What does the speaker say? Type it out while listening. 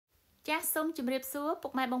ចាស់សូមជម្រាបសួរពុ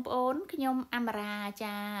កម៉ែបងប្អូនខ្ញុំអមរា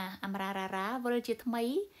ចាអមរារ៉ារ៉ាវិលជាថ្មី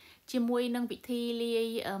ជាមួយនឹងពិធីលាយ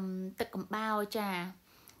ទឹកកំបោរចា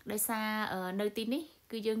ដោយសារនៅទីនេះ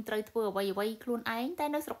គឺយើងត្រូវធ្វើអ្វីខ្លួនឯងតែ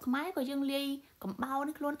នៅស្រុកខ្មែរក៏យើងលាយកំបោរ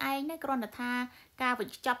នេះខ្លួនឯងដែរគ្រាន់តែថាការវេច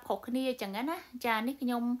ខ្ចប់ខុសគ្នាចឹងណាចានេះខ្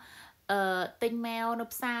ញុំទិញម៉ែវនៅ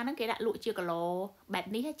ផ្សារហ្នឹងគេដាក់លក់ជាគីឡូបែប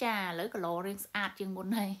នេះចាឥឡូវគីឡូរៀងស្អាតជាងមុន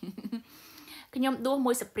ហើយខ្ញុំដួស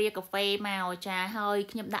មួយស្ព្រាកាហ្វេមកចាហើយ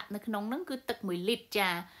ខ្ញុំដាក់នៅក្នុងហ្នឹងគឺទឹក1លីត្រចា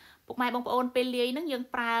ពុកម៉ែបងប្អូនពេលលាយហ្នឹងយើង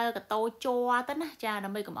ប្រើកតូជ័រទៅណាចាដើ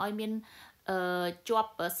ម្បីកុំឲ្យមានជា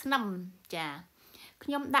ប់ស្នឹមចាខ្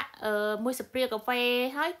ញុំដាក់មួយស្ព្រាកាហ្វេ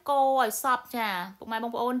ហើយកូរឲ្យសព្វចាពុកម៉ែប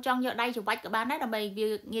ងប្អូនចង់យកដៃច្របាច់ក៏បានដែរដើម្បីវា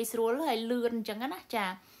ងាយស្រួលហើយលឿនអញ្ចឹងណាចា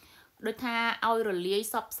ដូចថាឲ្យរលាយ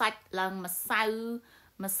សព្វសាច់ឡើង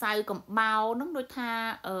ម្សៅកំបោរហ្នឹងដូចថា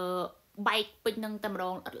បែកពេញនឹងតែម្ដ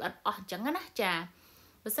ងល្អិតអស់អញ្ចឹងណាចា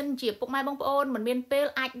បើសិនជាពុកម៉ែបងប្អូនមិនមានពេល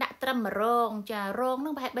អាចដាក់ត្រឹម1រងចារងហ្នឹ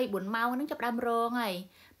ងប្រហែល 3-4 ម៉ោងហ្នឹងចាប់ដើមរងហើយ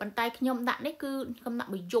ប៉ុន្តែខ្ញុំដាក់នេះគឺខ្ញុំដាក់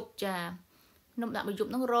មួយយប់ចាខ្ញុំដាក់មួយយប់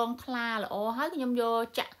ហ្នឹងរងថ្លាល្អហើយខ្ញុំយក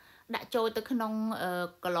ចាក់ដាក់ចូលទៅក្នុង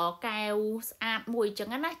កឡកែវស្អាតមួយអញ្ចឹង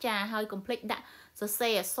ណាចាហើយកុំភ្លេចដាក់សរសេ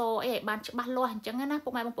រអក្សរអីឲ្យបានច្បាស់លាស់អញ្ចឹងណាពុ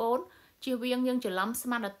កម៉ែបងប្អូនជៀសវាងយើងច្រឡំស្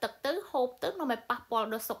មានតែទឹកទៅហូបទៅនាំឲ្យប៉ះពាល់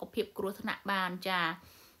ដល់សុខភាពគ្រោះថ្នាក់បានចា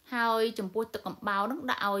ហើយចំពោះទឹកកំបោរហ្នឹង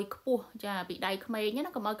ដាក់ឲ្យខ្ពស់ចាពីដៃក្មេង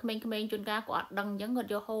ណាកុំឲ្យក្មេងៗជួនកាលគាត់អត់ដឹងអញ្ចឹងគាត់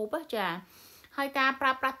យកហូបចាហើយការប្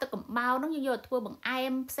រើប្រាស់ទឹកកំបោរហ្នឹងយើងយកធ្វើបង្អែ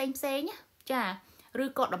មផ្សេងណាចាឬ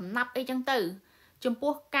ក៏ដំណាប់អីចឹងទៅចំ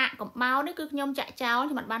ពោះកាកកំបោរនេះគឺខ្ញុំចាក់ចោល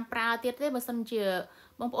ខ្ញុំមិនបានប្រើទៀតទេបើសិនជា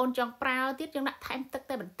បងប្អូនចង់ប្រើទៀតយើងដាក់ថែមទឹក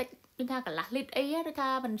តែបន្តិចដូចថាកន្លះលីត្រអីឬថា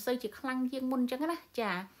មិនសូវជាខ្លាំងជាងមុនអញ្ចឹងណា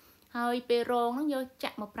ចាហើយពេលរងហ្នឹងយកចា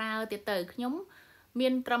ក់មកប្រើទៀតទៅខ្ញុំមា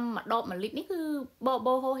នត្រឹម1ដប1លីត្រនេះគឺ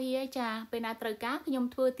បោហូហៀចាពេលណាត្រូវការខ្ញុំ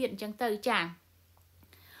ធ្វើទៀតអញ្ចឹងទៅចា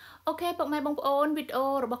អូខេពុកម៉ែបងប្អូនវីដេអូ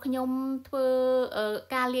របស់ខ្ញុំធ្វើ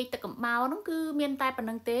ការលាយទឹកកំបោរហ្នឹងគឺមានតែប៉ុណ្្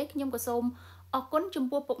នឹងទេខ្ញុំក៏សូមអរគុណចំ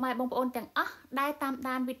ពោះពុកម៉ែបងប្អូនទាំងអស់ដែលតាម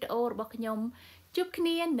ដានវីដេអូរបស់ខ្ញុំជួបគ្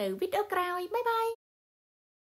នានៅវីដេអូក្រោយបាយបាយ